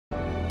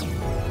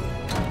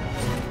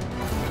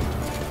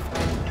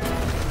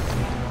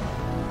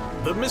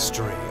The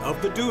mystery of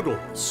the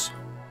Doodles.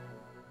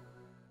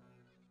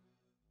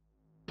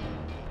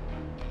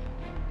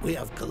 We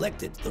have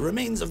collected the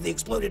remains of the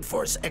exploded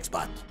Force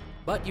X-Bot.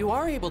 But you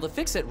are able to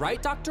fix it, right,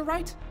 Dr.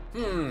 Wright?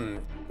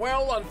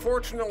 Well,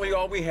 unfortunately,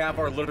 all we have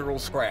are literal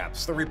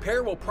scraps. The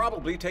repair will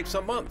probably take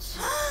some months.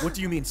 What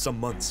do you mean, some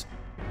months?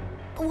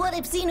 What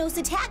if Xenos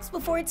attacks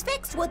before it's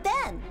fixed? What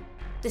then?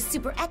 The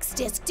Super X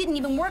disc didn't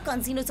even work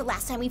on Xenos the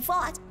last time we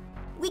fought.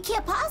 We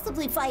can't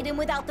possibly fight him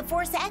without the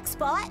Force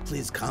X-Bot.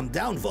 Please calm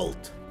down,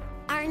 Volt.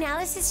 Our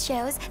analysis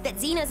shows that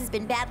Xenos has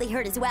been badly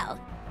hurt as well.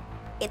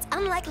 It's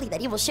unlikely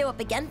that he will show up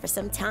again for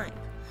some time.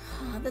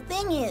 The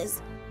thing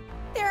is,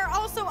 there are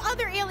also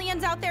other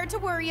aliens out there to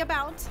worry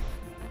about.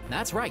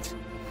 That's right.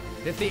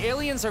 If the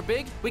aliens are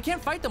big, we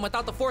can't fight them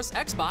without the Force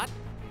X-Bot.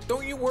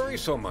 Don't you worry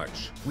so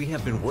much. We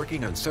have been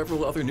working on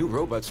several other new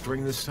robots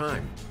during this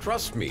time.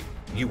 Trust me,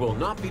 you will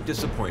not be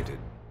disappointed.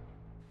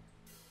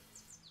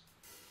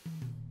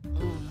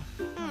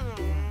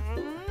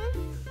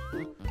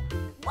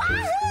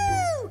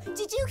 wahoo!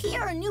 Did you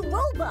hear a new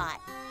robot?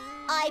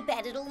 I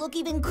bet it'll look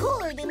even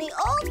cooler than the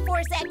old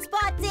Force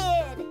X-Bot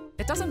did.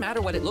 It doesn't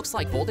matter what it looks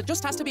like, Volt. It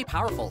just has to be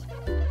powerful.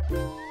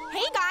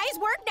 Hey guys,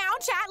 work now,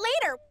 chat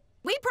later.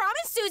 We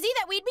promised Susie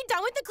that we'd be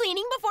done with the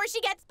cleaning before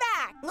she gets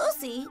back.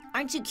 Lucy,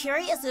 aren't you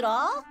curious at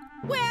all?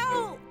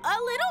 Well, a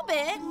little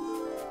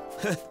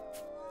bit.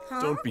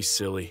 Don't be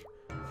silly.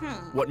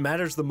 What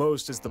matters the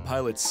most is the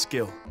pilot's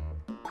skill,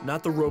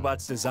 not the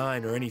robot's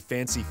design or any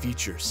fancy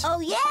features. Oh,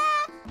 yeah?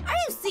 Are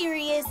you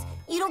serious?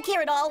 You don't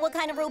care at all what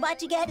kind of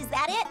robot you get, is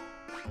that it?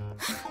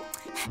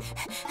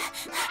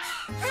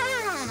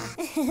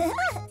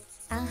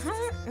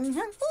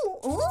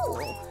 Ooh.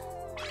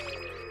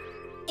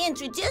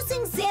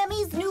 Introducing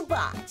Sammy's new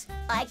bot.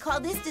 I call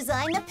this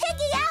design the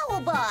Piggy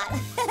Owl Bot.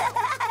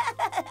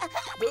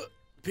 The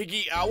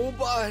Piggy Owl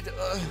Bot?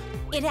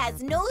 It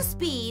has no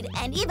speed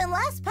and even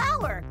less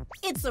power.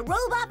 It's a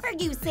robot for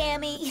you,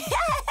 Sammy.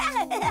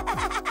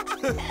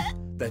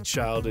 That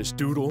childish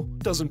doodle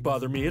doesn't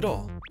bother me at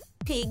all.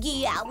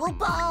 Piggy Owl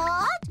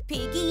Bot,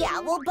 Piggy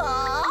Owl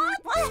Bot.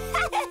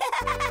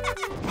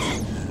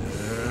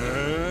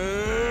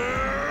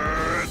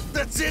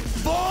 That's it,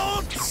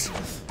 Volt!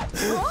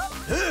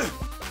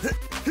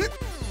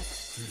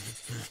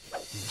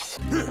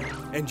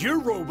 And your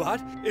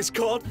robot is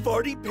called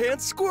Farty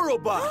Pants Squirrel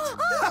Bot.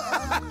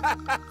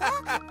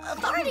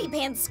 Farty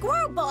Pants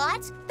Squirrel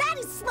Bot? That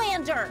is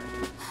slander.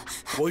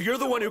 Well, you're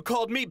the one who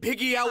called me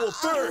Piggy Owl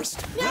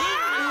first.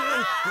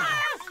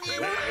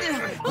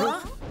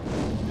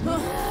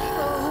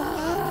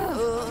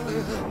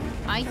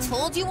 I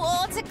told you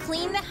all to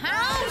clean the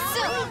house,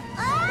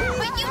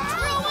 but you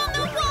drew on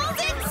the walls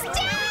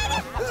instead!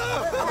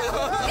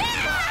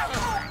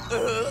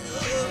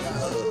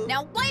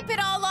 Now wipe it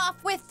all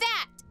off with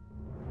that!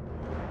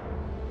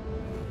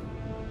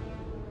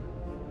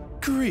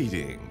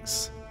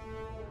 Greetings.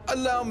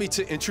 Allow me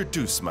to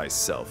introduce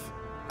myself.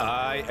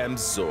 I am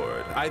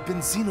Zord. I've been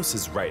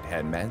Xenos'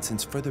 right-hand man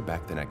since further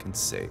back than I can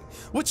say,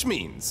 which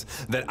means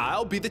that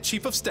I'll be the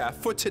chief of staff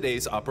for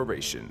today's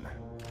operation.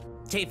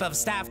 Chief of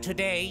staff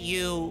today,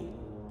 you...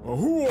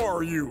 Who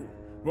are you?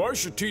 I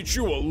should teach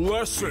you a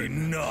lesson.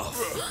 Enough.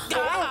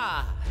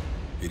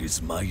 It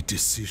is my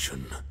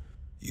decision.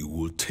 You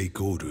will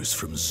take orders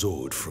from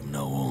Zord from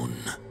now on.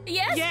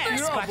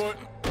 Yes, but...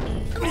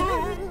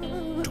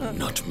 Do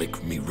not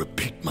make me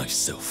repeat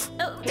myself.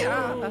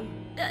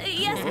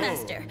 yes,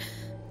 Master.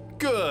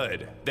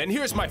 Good. Then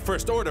here's my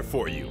first order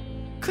for you.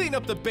 Clean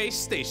up the base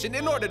station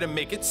in order to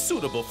make it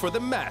suitable for the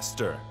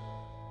master.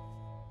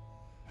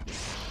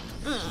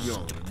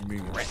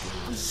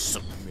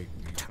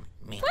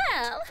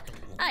 Well,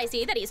 I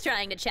see that he's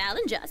trying to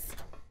challenge us.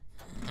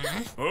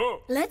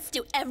 Let's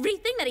do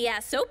everything that he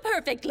asks so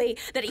perfectly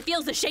that he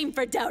feels ashamed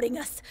for doubting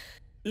us.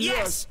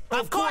 Yes,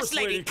 of course,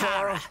 Lady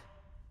Kara.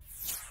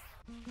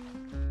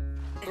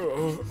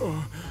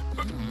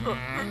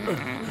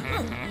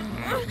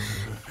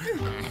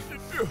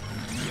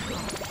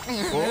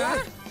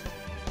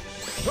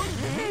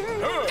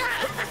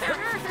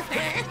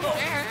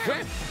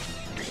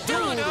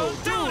 Doodle,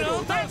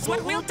 doodle, that's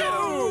what we'll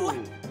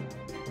do!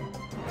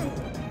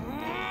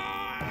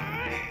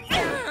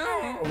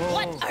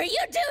 What are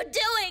you two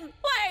doing?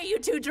 Why are you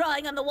two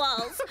drawing on the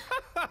walls?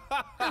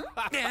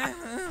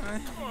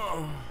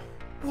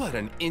 What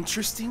an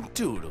interesting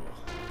doodle.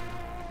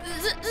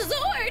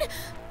 Zord!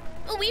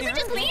 We were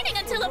just cleaning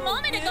until a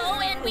moment ago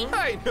and we...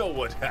 I know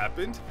what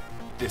happened.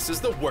 This is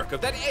the work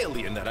of that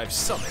alien that I've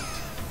summoned.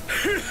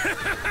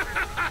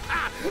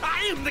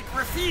 I am the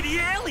graffiti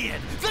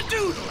alien, the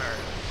doodler!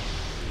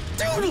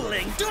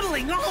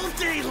 Doodling all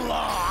day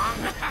long!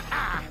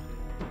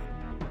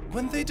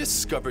 When they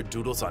discover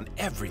doodles on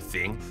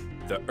everything,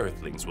 the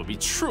Earthlings will be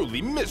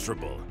truly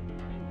miserable.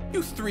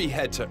 You three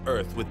head to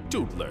Earth with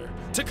Doodler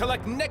to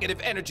collect negative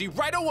energy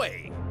right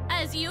away.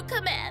 As you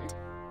command.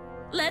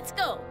 Let's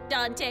go,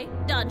 Dante,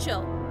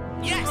 Doncho.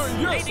 Yes,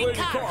 Lady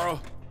Kara!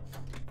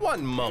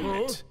 One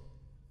moment.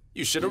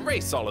 You should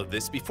erase all of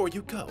this before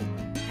you go.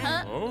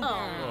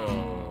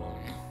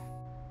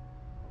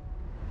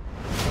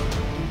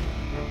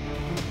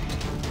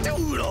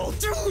 doodle,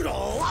 doodle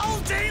all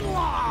day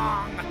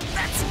long!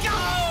 Let's go!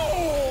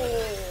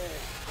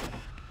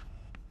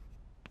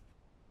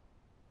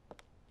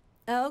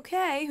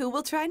 Okay, who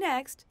will try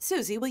next?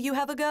 Susie, will you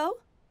have a go?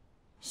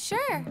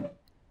 Sure.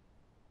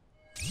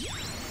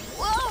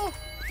 Whoa!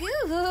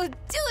 Ooh,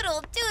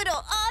 doodle,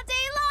 doodle all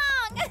day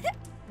long!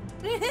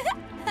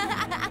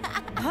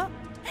 Huh?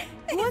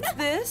 What's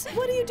this?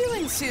 What are you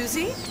doing,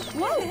 Susie?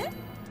 Whoa!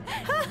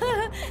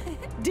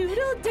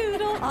 Doodle,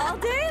 doodle all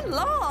day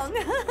long!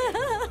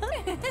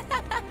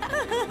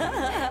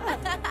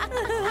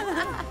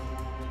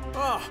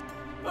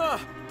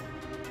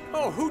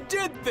 Oh, who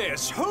did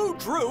this? Who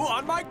drew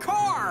on my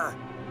car?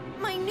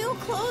 My new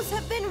clothes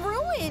have been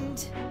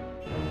ruined.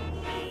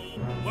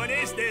 What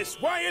is this?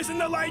 Why isn't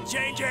the light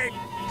changing?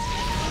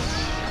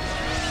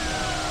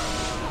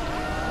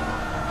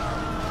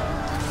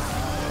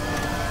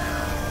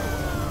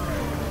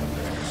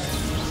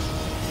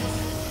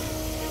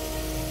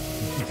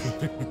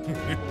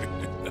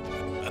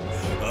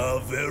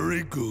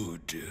 Very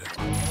good.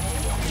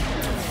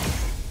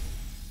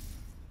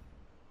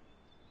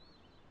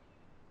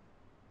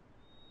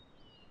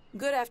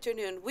 Good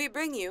afternoon. We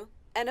bring you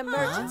an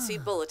emergency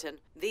bulletin.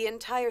 The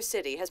entire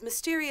city has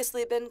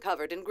mysteriously been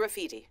covered in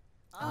graffiti.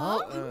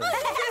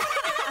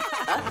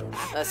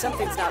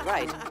 Something's not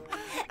right.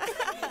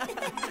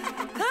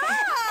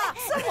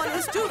 Someone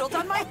has doodled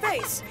on my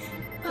face.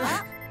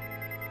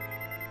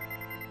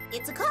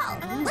 It's a call.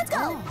 Let's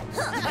go.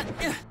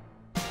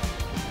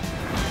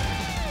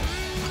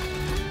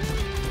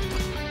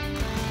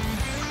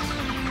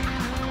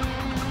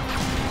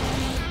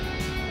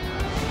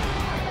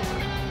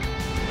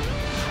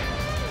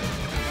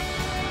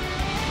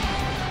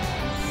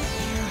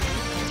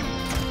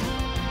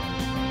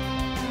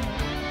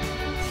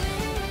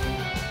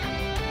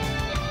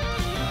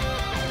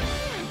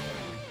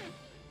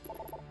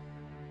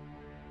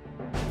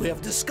 We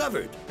have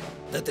discovered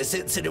that this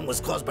incident was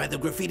caused by the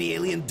graffiti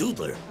alien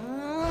Doodler.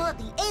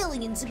 The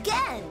aliens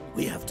again!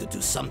 We have to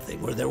do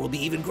something or there will be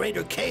even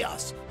greater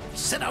chaos.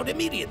 Set out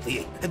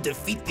immediately and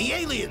defeat the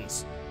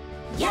aliens!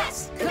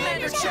 Yes,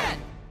 Commander Chen!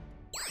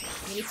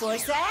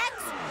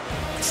 MiniforceX?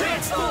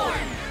 Transform!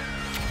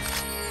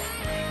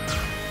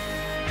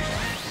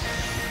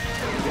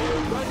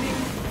 We're running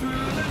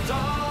through the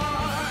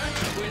dark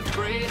with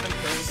brave and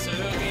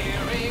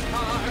persevering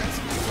hearts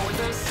toward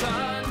the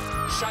sun,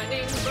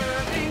 shining,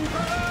 burning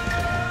bright.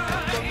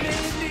 The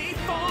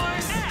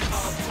MiniforceX,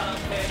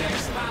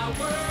 ultimate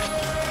power.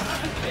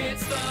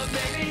 It's the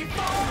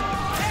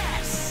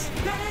MiniforceX.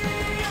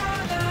 They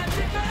are the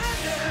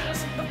defenders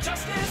of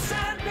justice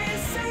and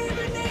peace,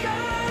 saving the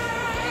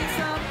earth. It's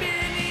the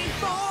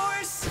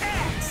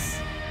MiniforceX.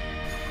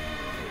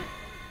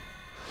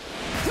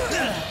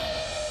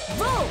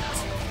 Vote!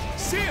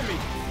 Sammy!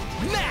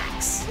 Max!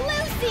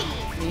 Lucy!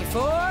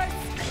 MiniforceX.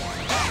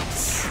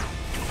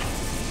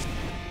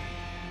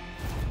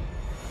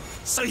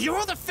 So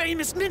you're the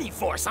famous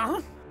Miniforce,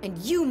 huh? And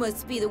you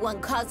must be the one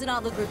causing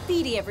all the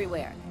graffiti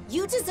everywhere.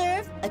 You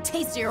deserve a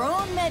taste of your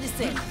own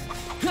medicine.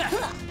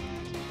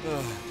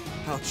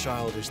 How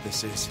childish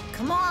this is.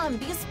 Come on,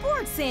 be a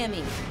sport,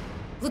 Sammy.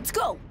 Let's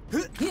go.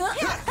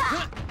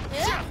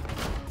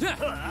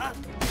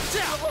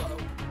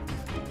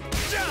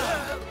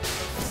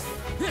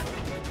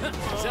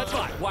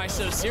 Zephyr, why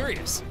so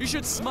serious? You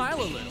should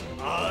smile a little.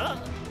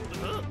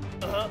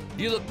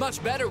 You look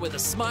much better with a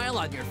smile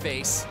on your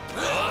face.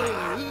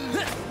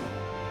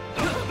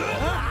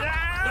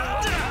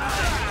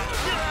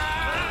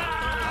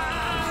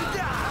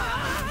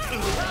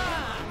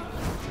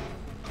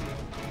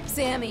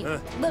 Sammy,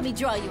 let me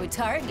draw you a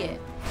target.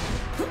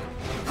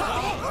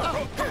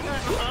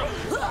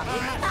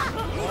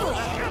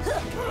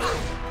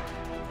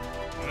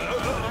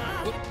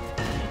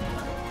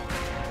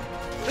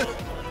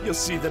 You'll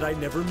see that I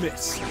never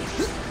miss.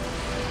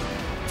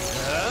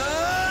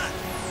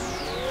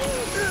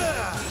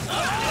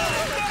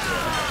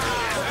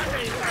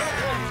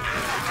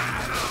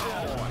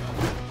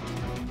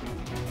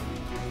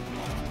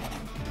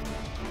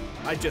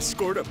 I just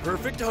scored a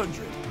perfect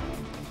 100.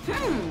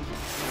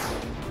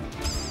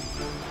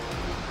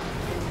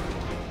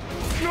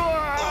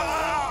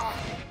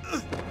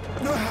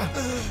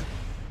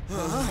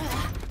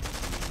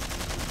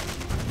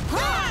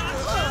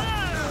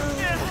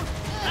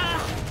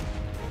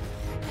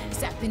 Is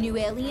that the new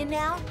alien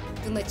now?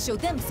 Then let's show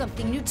them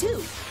something new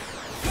too.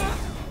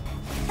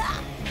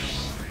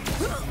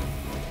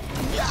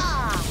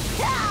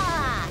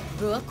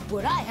 Look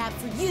what I have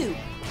for you.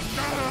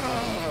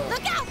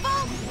 Look out,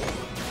 folks!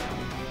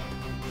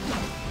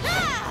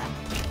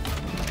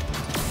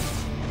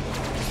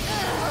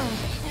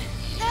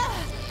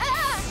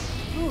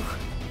 Whew,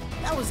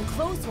 that was a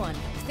close one.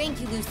 Thank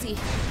you, Lucy.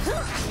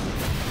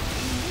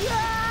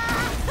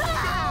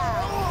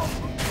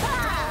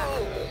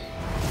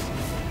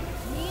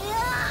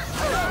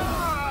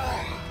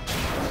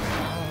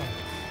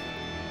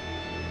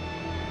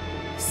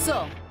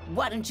 So,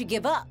 why don't you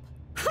give up?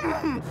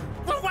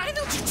 Well, why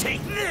don't you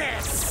take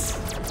this?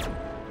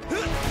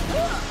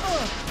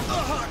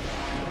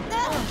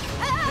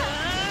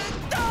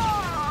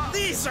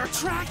 Those are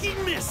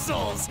tracking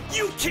missiles!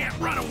 You can't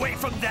run away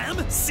from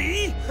them,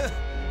 see?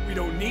 We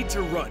don't need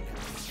to run.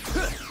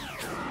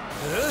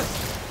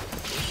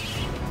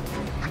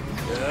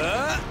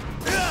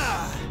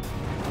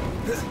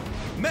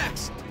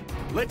 Max,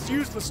 let's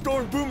use the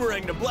storm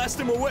boomerang to blast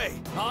him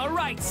away. All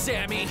right,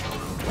 Sammy.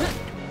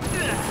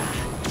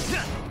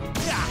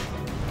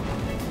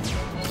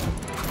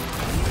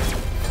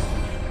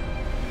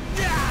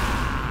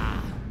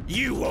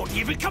 You won't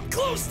even come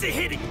close to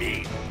hitting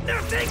me! Now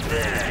take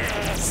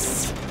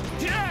this!